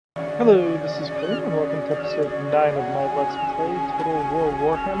Hello, this is Quinn, and welcome to episode 9 of my Let's Play Total War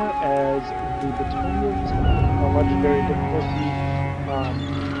Warhammer as the Bretonnians on Legendary difficulty.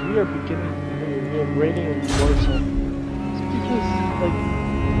 We are raiding in Warsaw. It's because, like,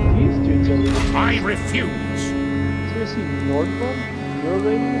 these dudes are raiding. I refuse! Seriously, Nordblom? You're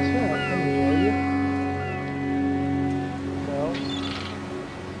raiding us? Yeah, enemy, are you? No.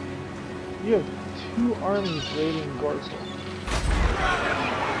 You have 2 armies raiding Warsaw.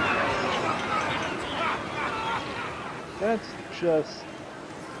 That's just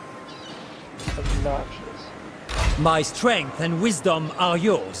obnoxious. My strength and wisdom are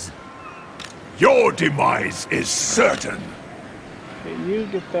yours. Your demise is certain. Okay, you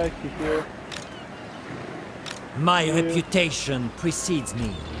get back to here. My reputation precedes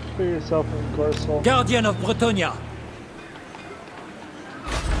me. Put yourself in Gorsel. Guardian of Bretonnia.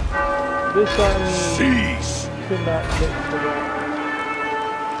 This army Cease! could not get to that.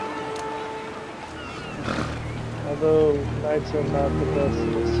 Although knights are not the best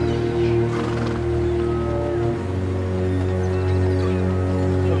in this siege.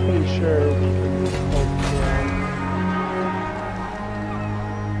 I'm pretty sure we can hold ground.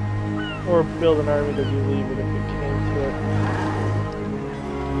 Or build an army to relieve it if it came to it.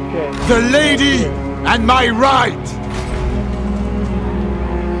 Okay. The lady and my right!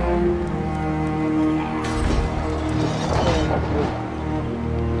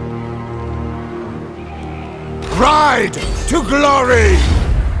 Ride to glory!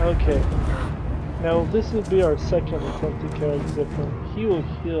 Okay. Now this will be our second attempt to kill Xiphrin. He will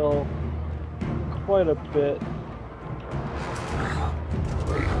heal quite a bit.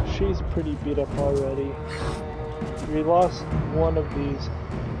 She's pretty beat up already. We lost one of these.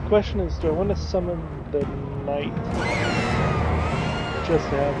 The question is, do I want to summon the knight just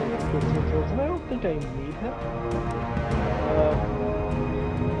to have him at 15 turns? And I don't think I need him.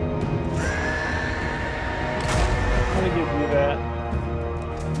 I'm gonna give you that.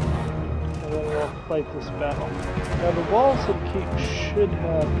 And then we'll fight this battle. Now the walls of the keep should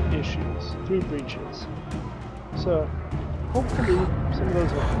have issues. 3 breaches. So hopefully some of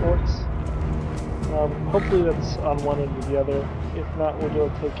those are forts. Hopefully that's on one end or the other. If not, we'll be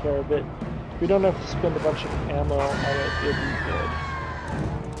able to take care of it. We don't have to spend a bunch of ammo on it, it'd be good.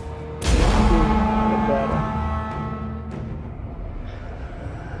 The battle.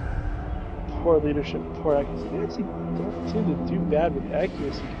 Poor leadership, poor accuracy. They actually don't seem to do bad with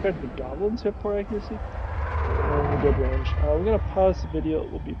accuracy compared to the goblins who have poor accuracy. They're in good range. We're gonna pause the video,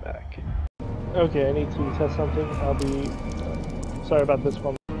 we'll be back. Okay, I need to test something. I'll be sorry about this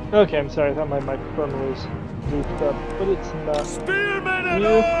one. Okay, I'm sorry, I thought my microphone was goofed up, but it's not. Spearmen at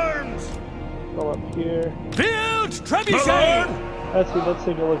arms! Go up here. Build trebuchet! Let's see, let's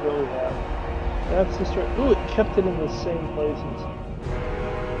take a look at what we have. That's the straight. Ooh, it kept it in the same places.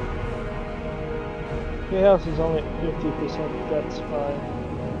 The house is only at 50%, that's fine.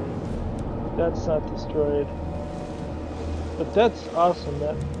 That's not destroyed. But that's awesome,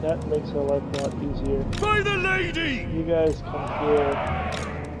 that makes our life a lot easier. By the lady! You guys come here.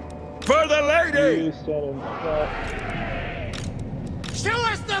 For the lady! You stand in front. Show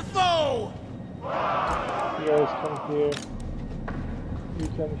us the foe! You guys come here. You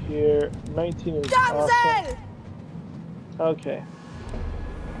come here. 19 is awesome. Okay.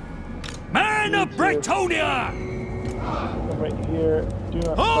 Man of Bretonnia! Come right here. Do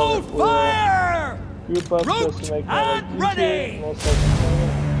not Hold fire! Group up Root just to make and ready!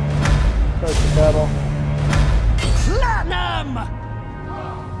 Start the battle. Platinum!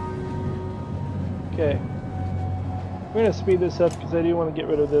 Okay. We're gonna speed this up because I do want to get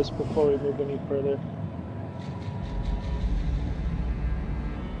rid of this before we move any further.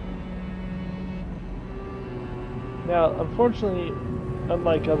 Now, unfortunately,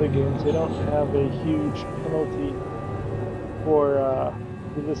 unlike other games, they don't have a huge penalty for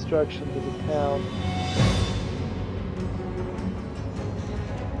the destruction of the town.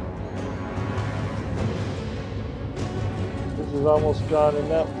 This is almost gone, and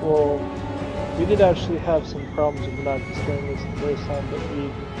that will... We did actually have some problems with not destroying this the first time, but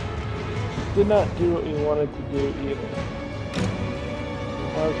we did not do what we wanted to do either.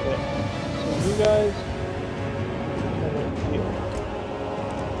 Okay, so you guys come in here.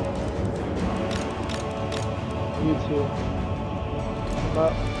 You two. Come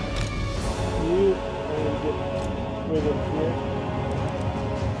up. You, I need to get rid of here.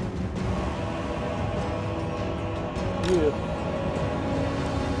 You.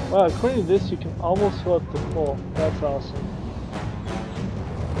 Wow, according to this, you can almost fill up to full. That's awesome.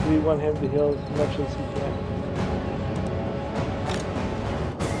 We want him to heal as much as he can.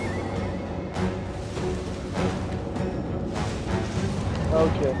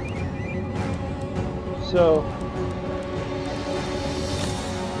 Okay. So,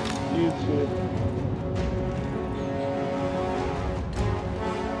 you two.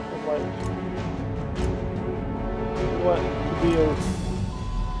 Like, what to be as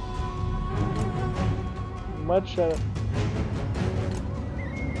much it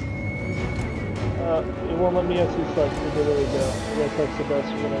won't let me actually select, so there we go. I guess that's the best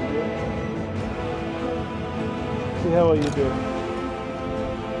we're gonna do. See how well you do.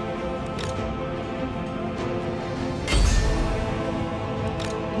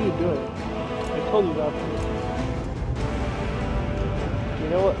 What are you doing? I told you not to. You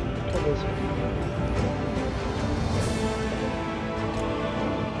know what? Come this way.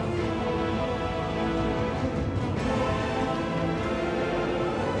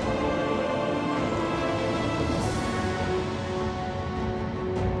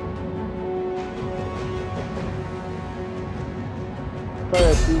 Fire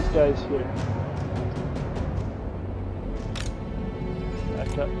at these guys here.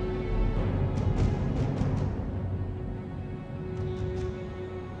 Back up.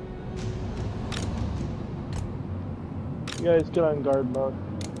 You guys get on guard mode.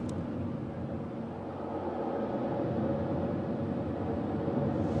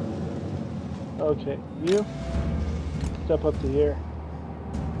 Okay, you step up to here.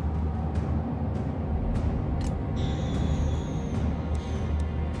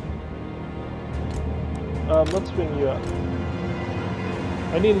 Let's bring you up.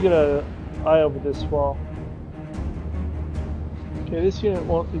 I need to get an eye over this wall. Okay, this unit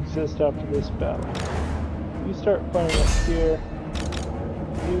won't exist after this battle. You start firing up here.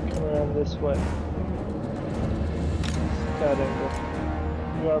 You come around this way. That angle.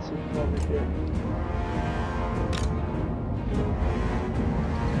 You also come over here.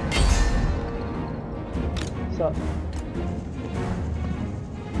 Stop.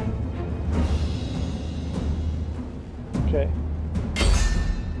 Okay.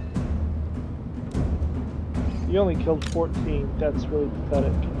 You only killed 14. That's really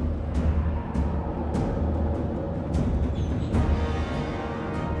pathetic.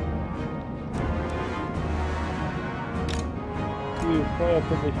 You fly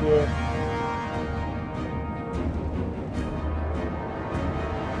up into here.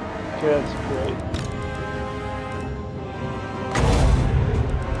 Okay, that's great.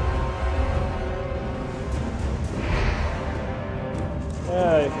 I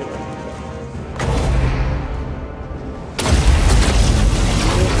hit it.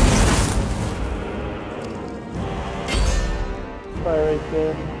 Fire right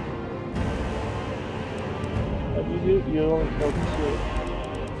there. What do you do? You only killed 2.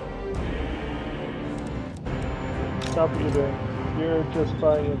 Stop what you're doing. You're just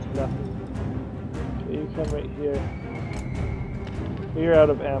firing into nothing. Okay, you come right here. You're out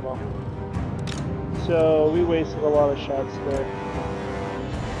of ammo. So we wasted a lot of shots there.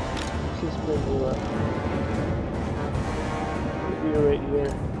 Let's just bring you up. You're right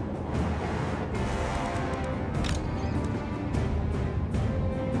here.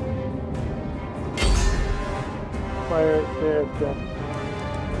 Fire it there at them.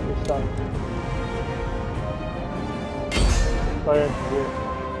 Stop. Fire into here.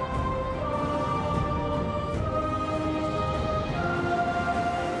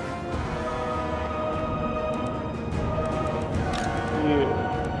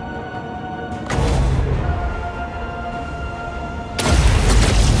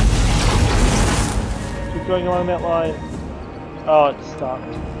 Going along that line. Oh, it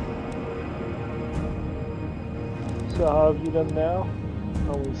stopped. So how have you done now?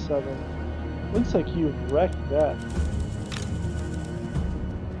 Only 7. Looks like you've wrecked that.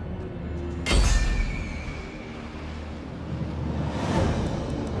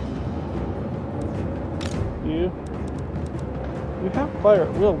 You have fire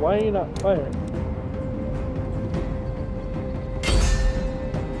at will. Why are you not firing?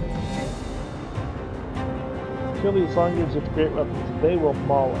 Kill these longbeards with great weapons. They will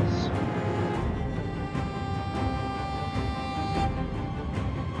maul us.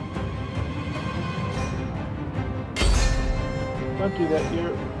 Don't do that.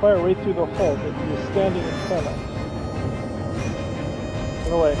 You're fire right through the hole that you're standing in front of.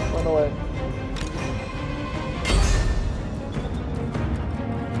 Run away. Run away.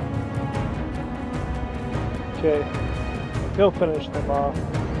 Okay. Go finish them off.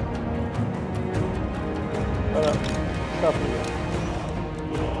 Stop you.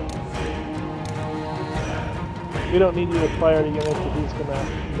 We don't need you to fire the unit that he's gonna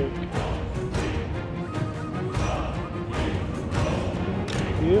make.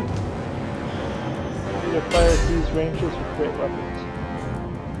 You need to fire these rangers with great weapons.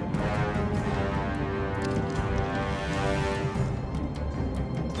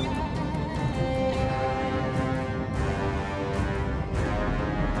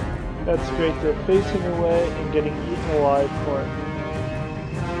 That's great. They're facing away and getting eaten alive for it.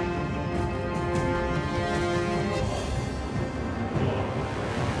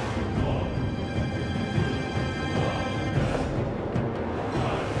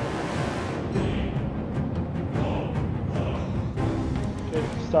 Okay,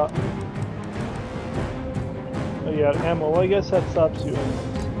 stop. Oh, you got ammo. Well, I guess that stops you.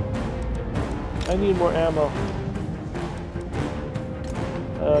 I need more ammo.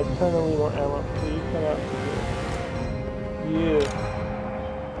 Definitely more ammo. So you come out here. You.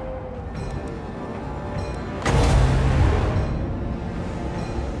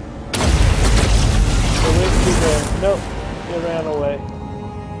 Nope, they ran away.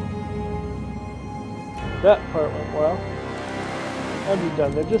 That part went well. I'd be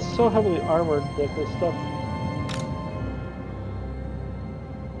done. They're just so heavily armored that this stuff.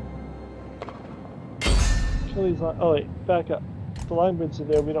 Kill these. Oh wait, back up. The line bridges are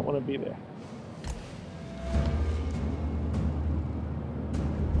there. We don't want to be there.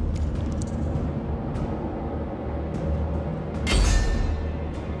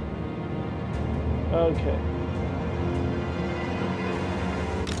 Okay.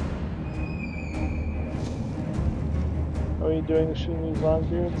 How are you doing shooting these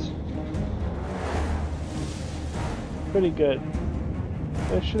longbeards? Pretty good.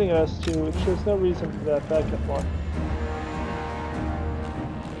 They're shooting at us too, which there's no reason for that. Back up one.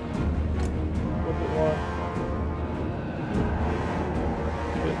 A little bit more.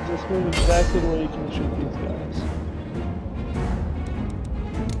 Okay, just move exactly where you can shoot these guys.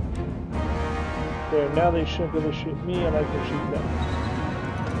 There, now they shouldn't be able to shoot me and I can shoot them.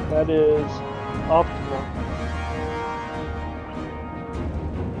 That is optimal.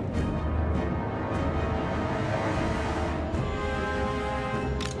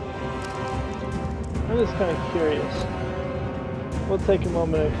 I'm just kind of curious. We'll take a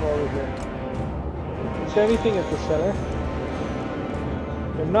moment and come over here. Is there anything at the center?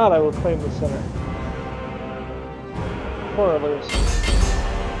 If not, I will claim the center. Horrors.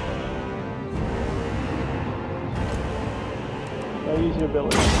 Now use your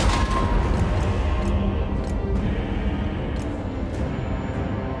ability.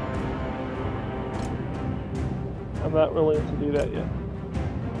 I'm not willing to do that yet.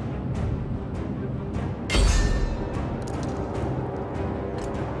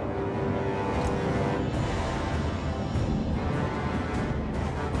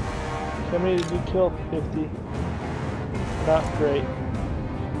 How many did you kill? 50. Not great.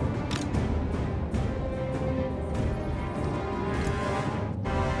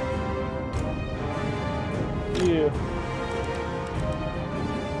 You.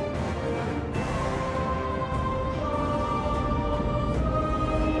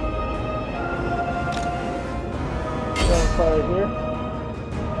 Gunfire here.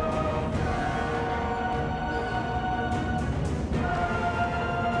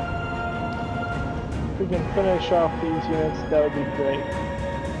 If we can finish off these units, that would be great.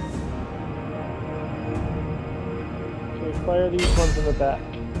 Okay, fire these ones in the back.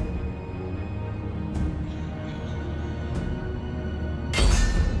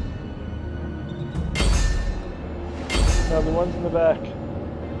 Now the ones in the back.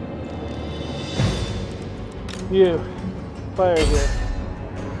 You. Fire here.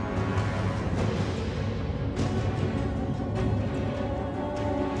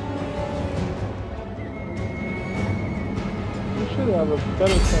 We should have a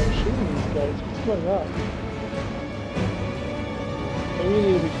better time shooting these guys. What's going on? Maybe we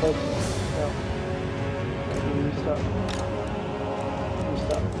need to be closer. No. You stop. You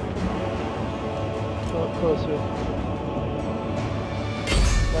stop. Go closer.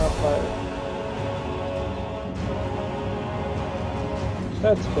 Now fire.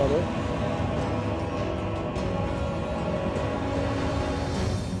 That's better.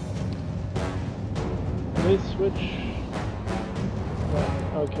 Can we switch? No.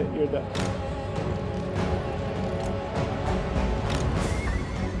 Okay, you're done.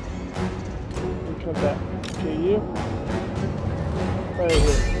 You come back. Okay, you. Right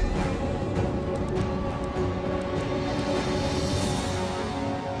here.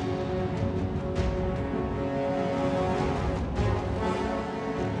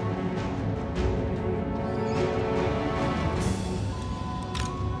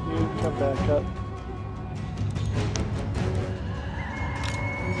 Come back up.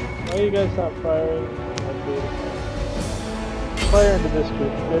 Why are you guys not firing? Fire into this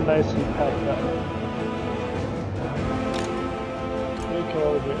group. They're nicely packed up. You come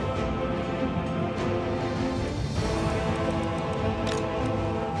over here.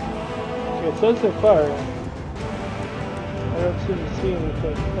 Okay, it says they're firing. I don't seem to see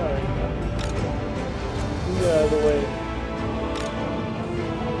anything firing now. Get out of the way.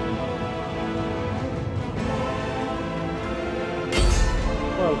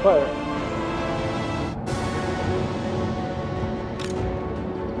 Oh, fire.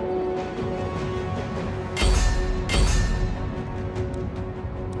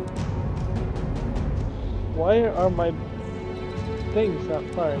 Why are my things not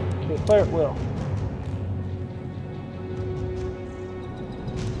firing? Okay, fire at will.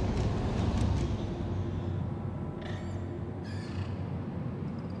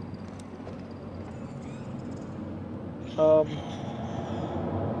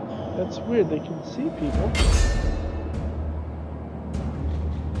 That's weird, they can see people.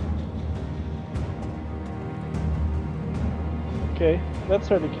 Okay, that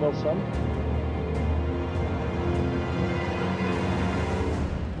started to kill some.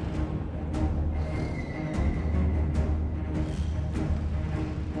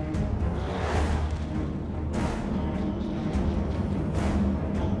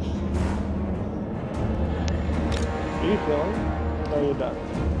 Are you feeling? No, you're done.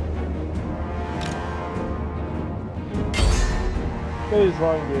 These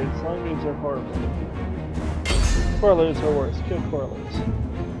longbeards. Longbeards are horrible. Coralers are worse. Kill coralers.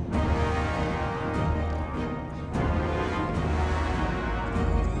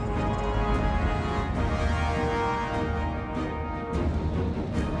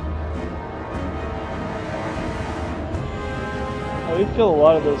 Oh, we kill a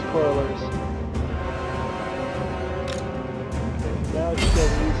lot of those coralers. Now let's kill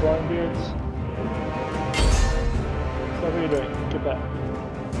these longbeards. Stop what you're doing. Get back.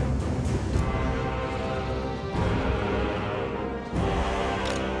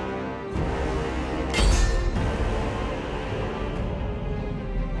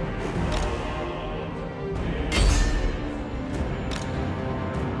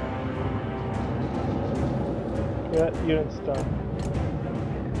 That unit's done.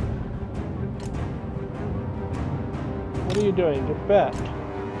 What are you doing? Get back.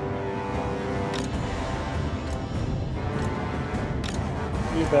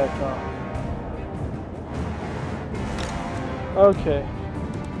 You back off. Okay.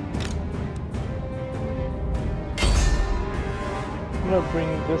 I'm gonna bring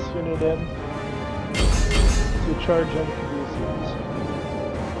this unit in to charge into these units.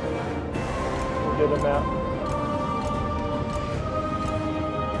 We'll get them out.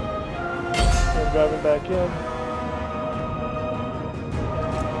 And drive them back in.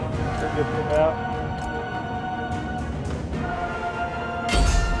 And get them out.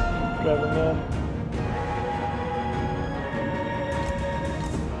 Drive them in.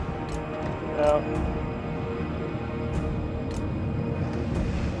 Out.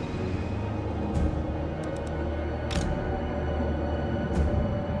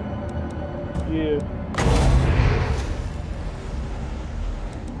 You.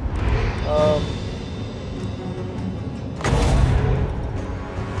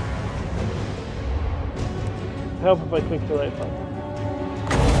 Help if I click the right button.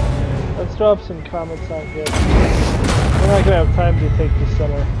 Let's drop some comments on here. We're not gonna have time to take the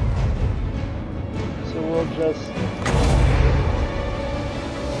center, so we'll just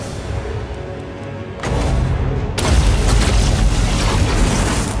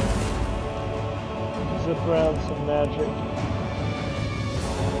zip around some magic.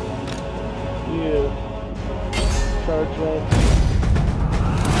 You charge in.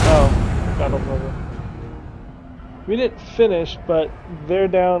 Oh, got over. We didn't finish, but they're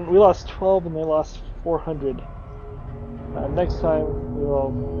down. We lost 12 and they lost 400. Next time we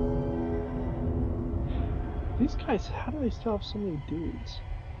will. These guys, how do they still have so many dudes?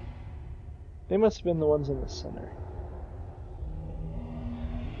 They must have been the ones in the center.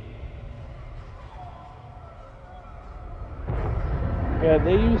 Yeah,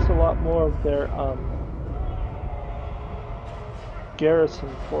 they used a lot more of their garrison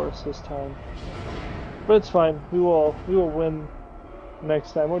force this time. But it's fine. We will win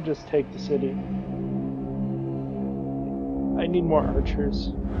next time. We'll just take the city. I need more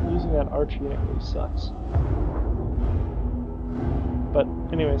archers. Using that archer unit really sucks. But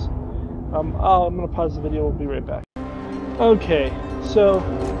anyways, I'm gonna pause the video. We'll be right back. Okay, so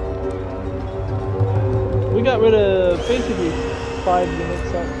we got rid of basically 5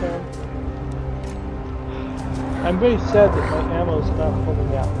 units out there. I'm very sad that my ammo's not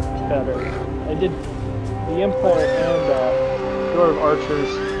holding out better. I did the Empire and Door of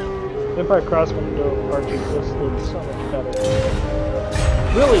Archers, the Empire Crossman and Door of Archers just did so much better.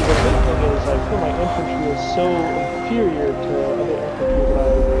 Really, the big thing is I feel my infantry is so inferior to other infantry that I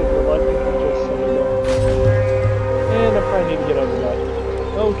get reluctant to just send it in. And I probably need to get over that.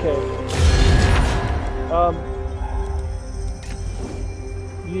 Okay.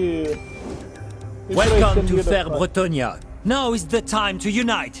 You. Welcome to Fair Bretonnia. Now is the time to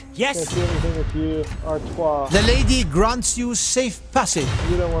unite, yes? Can't do anything with you, Artois. The lady grants you safe passage.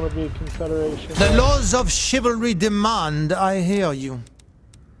 You don't want to be a confederation. The laws of chivalry demand I hear you.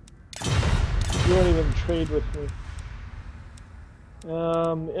 You won't even trade with me.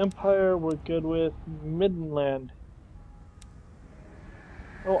 Empire we're good with. Midland.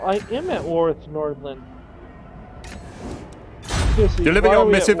 Oh, I am at war with Nordland. Seriously, Deliver why are your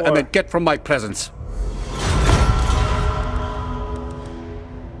we at missive war? and then get from my presence.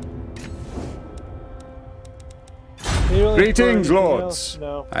 Greetings, lords.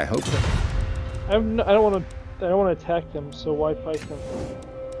 No. I hope. I don't want to attack them. So why fight them?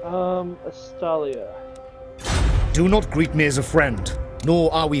 Astalia. Do not greet me as a friend,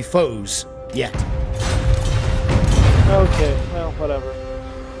 nor are we foes, yet. Okay, well, whatever.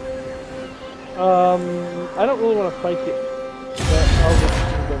 I don't really want to fight that Elven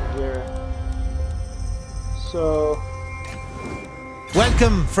Kingdom here. So...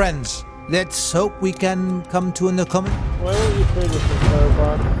 Welcome, friends. Let's hope we can come to an agreement. Why won't you trade with me,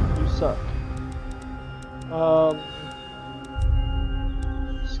 Caravan? You suck.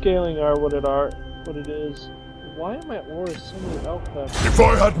 Scaling are what it is. Why am I at war with so many Elfheim? If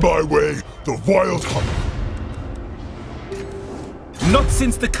I had my way, the wild hunt. Not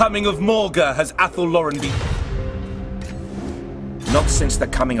since the coming of Morga has Athel-Loren been. Not since the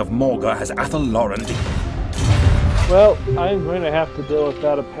coming of Morga has Athel-Loren been. Well, I'm going to have to deal with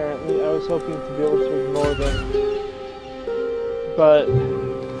that apparently. I was hoping to be able to ignore them. But...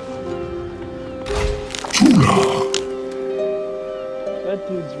 that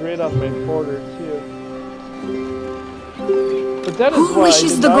dude's right on my border too. But that is Who why I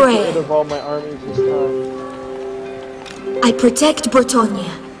wishes did the not Grail? get rid of all my armies this time. I protect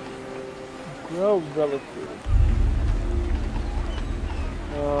Bretonnia. Grow relative.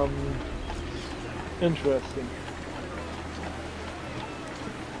 Interesting.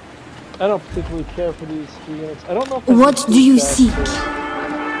 I don't particularly care for these units. I don't know if I What can do you that, seek? but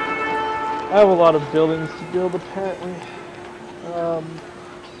I have a lot of buildings to build apparently.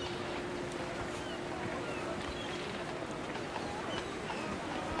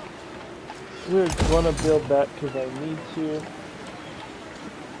 We're gonna build that because I need to.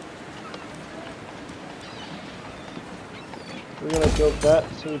 We're gonna build that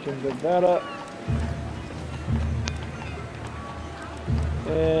so we can build that up.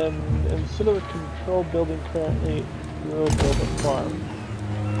 And instead of a control building currently, we'll build a farm.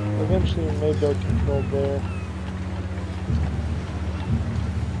 Eventually we may build control there.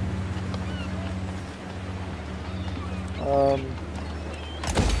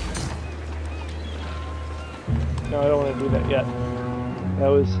 No, I don't want to do that yet. That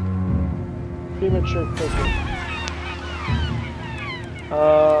was premature cooking.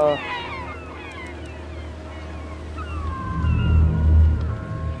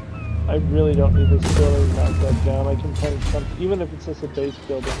 I really don't need this building knocked that down. I can find something, even if it's just a base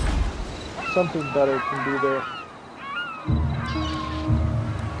building. Something better can be there.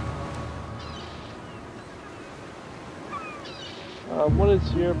 What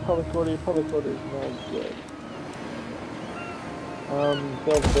is your public order? Your public order is not good.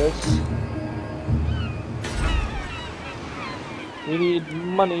 Build this. We need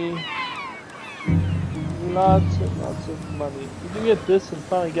money. Lots and lots of money. We can get this and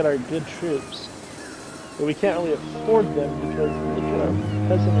finally get our good troops. But we can't really afford them because look at our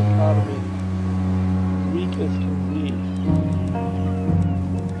peasant economy. Weak as can be.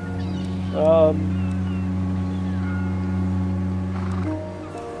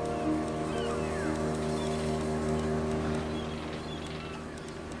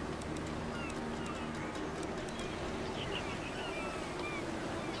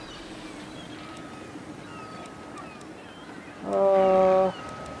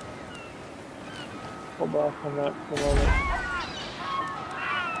 Hold off on that for a moment.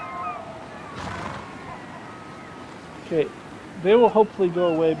 Okay, they will hopefully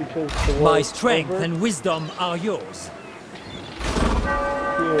go away because the war My is strength over. and wisdom are yours.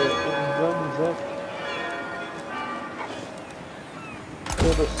 Here in Zemzek.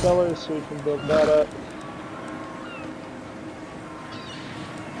 Build a cellar so we can build that up.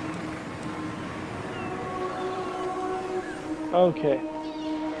 Okay.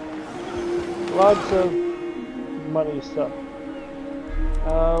 Lots of money stuff.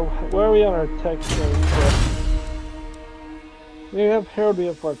 Where are we on our tech change? We have Herald, we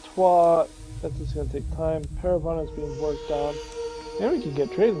have Artois. That's just going to take time. Paravana is being worked on. Maybe we can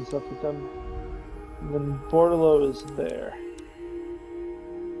get trade and stuff with them. And then Bordello is there.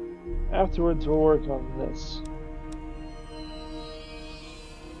 Afterwards, we'll work on this.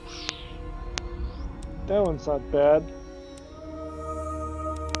 That one's not bad.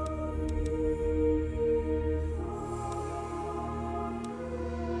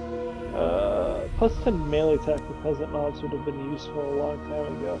 Plus 10 melee attack for peasant mobs would have been useful a long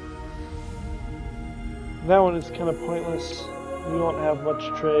time ago. That one is kind of pointless. We won't have much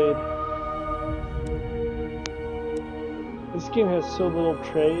trade. This game has so little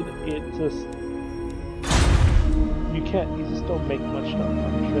trade, it just... you just don't make much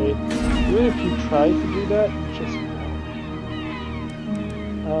on trade. Even if you try to do that, you just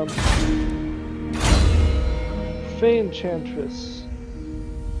can't. Fey Enchantress.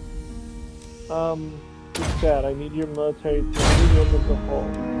 What's that? I need your military to win the whole.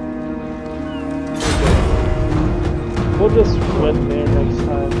 We'll just win there next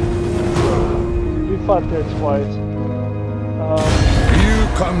time. We fought there twice. You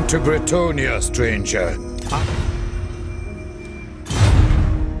come to Bretonnia, stranger.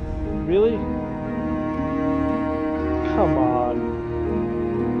 Really? Come on.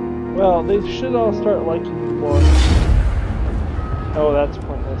 Well, they should all start liking you more. Oh, that's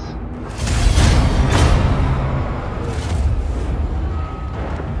pointless.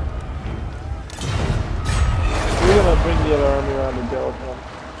 We're gonna bring the other army around and deal with them.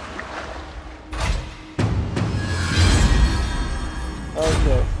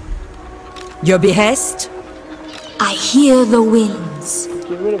 Okay. Your behest? I hear the winds.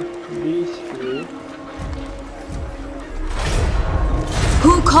 Get rid of these three.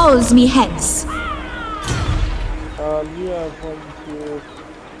 Who calls me hence? You have one, two.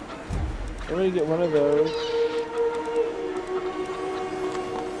 I'm gonna get one of those.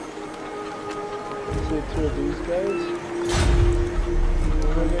 Let's see, two of these guys.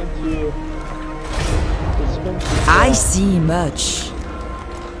 And we're going to dispense this I out. see much.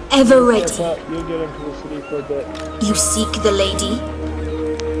 Ever ready. You'll get into the city for a bit. You seek the lady?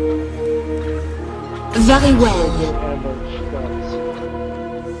 Very well.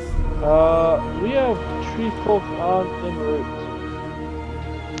 We have tree folk on en route.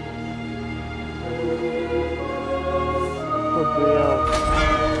 For Brianne.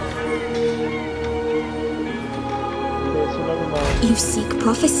 Okay, so never mind. You seek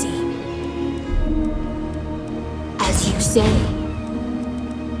prophecy. As you say.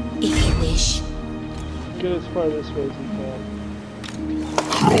 If you wish. Get as far this way as you can.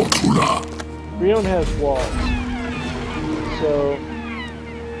 Brianne has walls. So...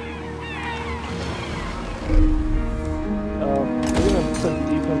 we're gonna put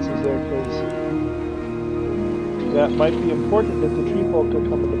defenses there because that might be important if the tree folk will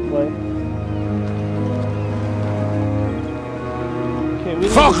come into play. Okay, we need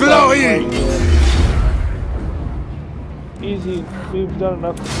to stop right here. Easy, we've done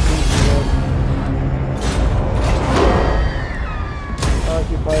enough to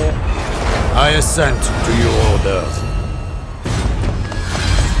occupy it. I assent to your orders.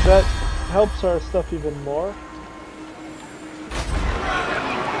 That helps our stuff even more.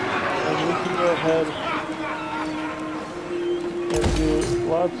 And we can go ahead and do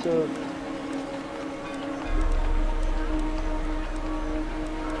lots of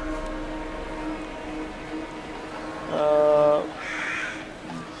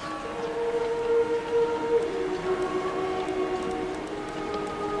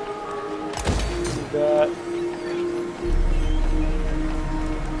that.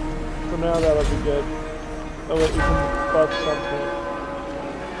 For now, that'll be good. Oh wait, we can buff something.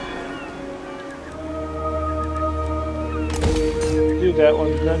 Do that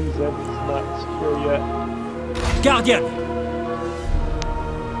one, then Zen is not secure yet. Guardian!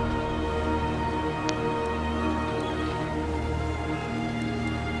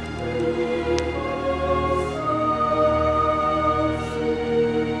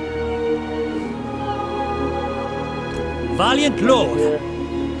 Valiant Lord! Here.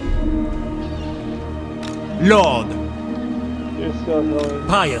 Lord! You're still going.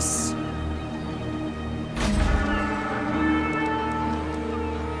 Pious!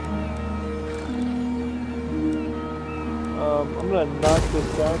 I'm gonna knock this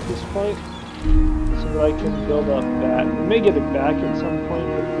down at this point so that I can build up that. We may get it back at some point,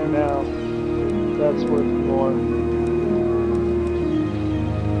 but for now, that's worth more.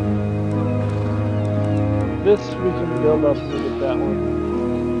 This we can build up to get that one.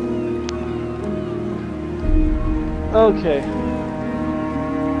 Okay.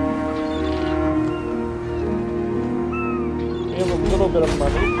 We have a little bit of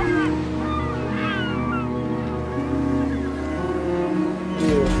money.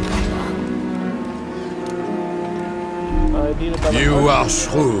 I need another You are archer.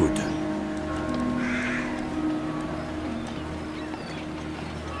 shrewd.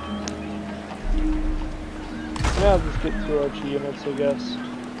 Yeah, I'll just get 2 archer units, I guess.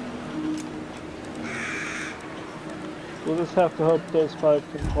 We'll just have to hope those 5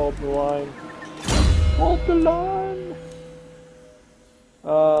 can hold the line. Hold the line!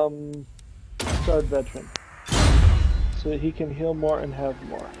 Start veteran. So that he can heal more and have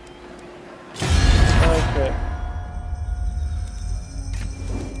more. Okay.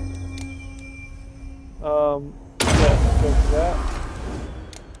 Yeah, go for that.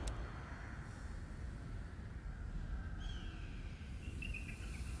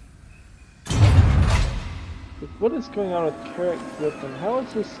 What is going on with Carrot Griffin? How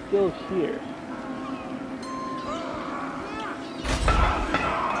is this still here?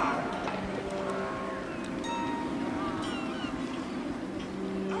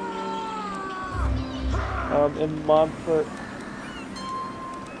 In Montfort.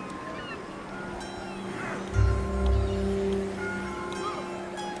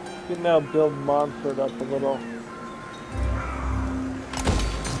 You can now build Montfort up a little.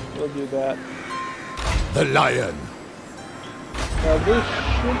 We'll do that. The lion. Now this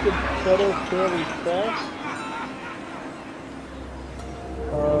should get better fairly fast.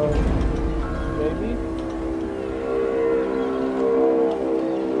 Maybe?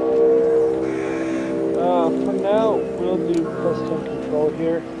 For now, we'll do +10 control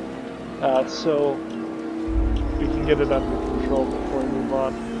here, so we can get it under control before we move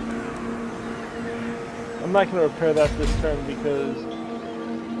on. I'm not going to repair that this turn because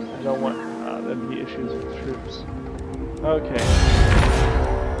I don't want there'd be issues with troops. Okay.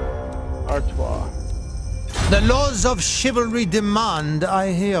 Artois. The laws of chivalry demand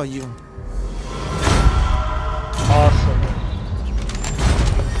I hear you. Awesome.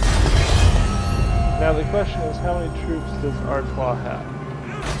 Now the question is, how many troops does Artois have?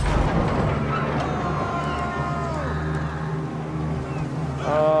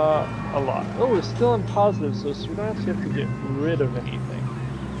 A lot. Oh, we're still in positive, so we don't actually have to get rid of anything.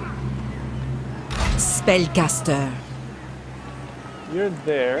 Spellcaster. You're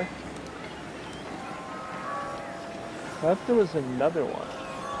there. I thought there was another one.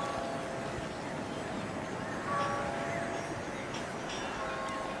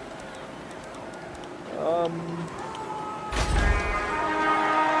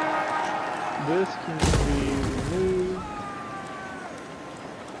 This can be removed.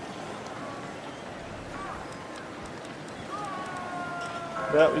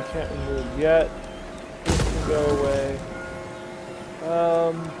 That we can't remove yet. This can go away.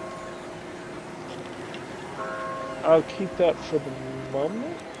 I'll keep that for the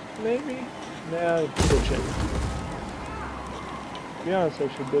moment, maybe? Nah, ditch it. To be honest, I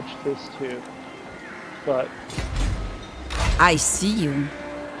should ditch this too. But I see you.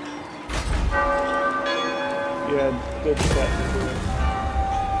 yeah, ditch that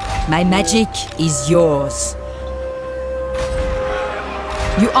too. My magic is yours.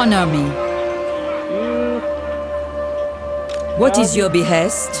 You honor me. What is your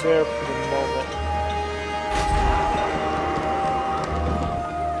behest? There for the moment.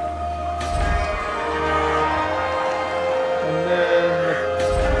 And then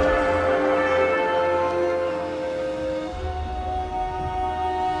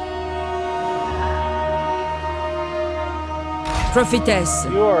Prophetess.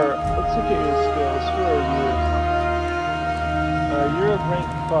 you are. Let's look at your skills. Who are you? You're at rank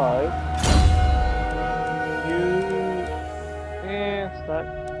 5. It's not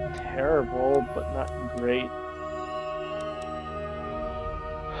terrible, but not great.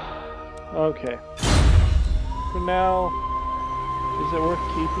 Okay. For now, is it worth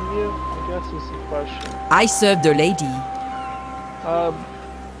keeping you? I guess is the question. I serve the lady.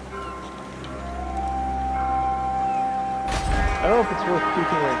 I don't know if it's worth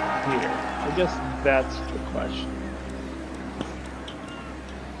keeping her here. I guess that's the question.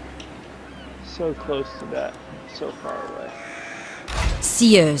 So close to that, so far away.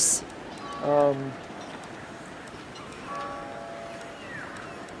 Seers.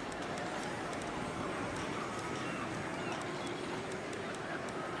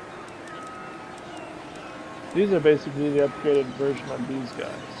 These are basically the upgraded version of these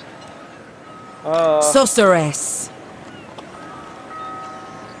guys. Sorceress.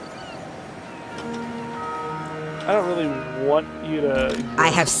 I don't really want you to exist, I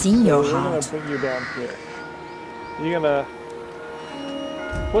have seen your so heart. we're gonna bring you down here. You're gonna...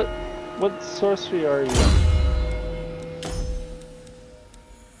 What sorcery are you?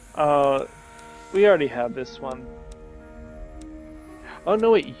 We already have this one. Oh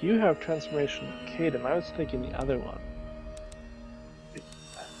no wait, you have Transformation Caden. I was thinking the other one.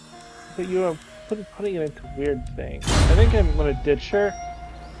 But you are putting it into weird things. I think I'm gonna ditch her.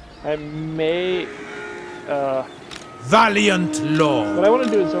 I may Valiant Lord. What I want to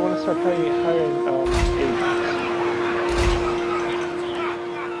do is I want to start hiring agents.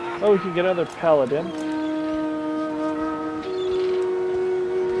 Oh, we can get another paladin.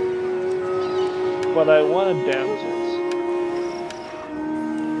 But I wanted damsels.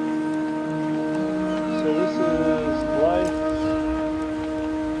 So this is life.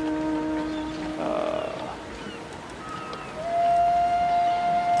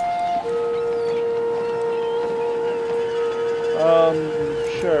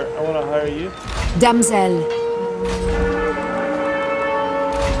 Sure, I want to hire you. Damsel.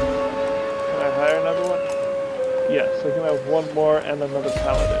 Can I hire another one? Yes, I can have one more and another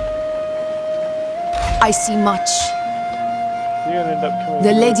paladin. I see much. You're gonna end up coming.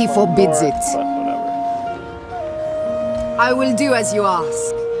 The lady with one forbids more, it. But whatever. I will do as you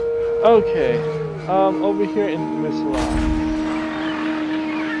ask. Okay, over here in Missalon.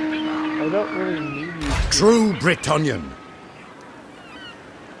 I don't really need you. True Bretonnian.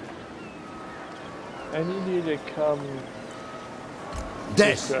 I need you to come.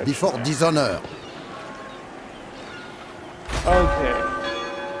 Death before dishonor. Okay.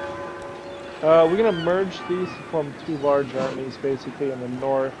 We're gonna merge these to form two large armies, basically, in the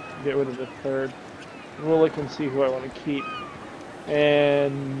north. Get rid of the third. And we'll look and see who I want to keep.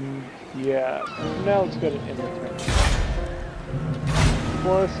 And yeah, now let's go to Inniton.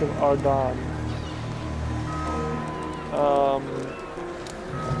 Forest of Ardon.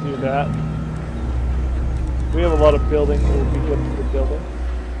 Do that. We have a lot of building. It would be good for the building.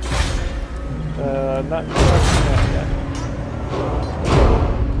 Not yet.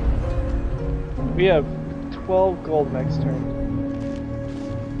 We have 12 gold next turn.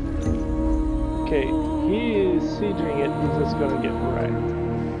 Okay, he is sieging it. He's just going to get wrecked.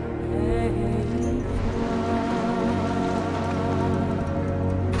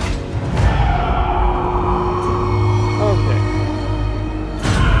 Okay.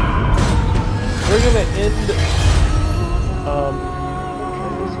 We're going to end...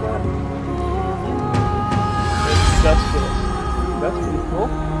 this one? Industrious. That's pretty cool.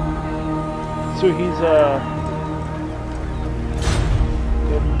 So he's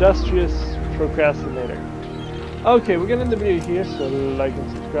industrious procrastinator. Okay, we're gonna end the video here, so like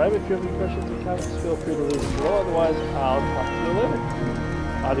and subscribe. If you have any questions or comments, feel free to leave them below. Otherwise, I'll talk to you later.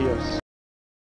 Adios.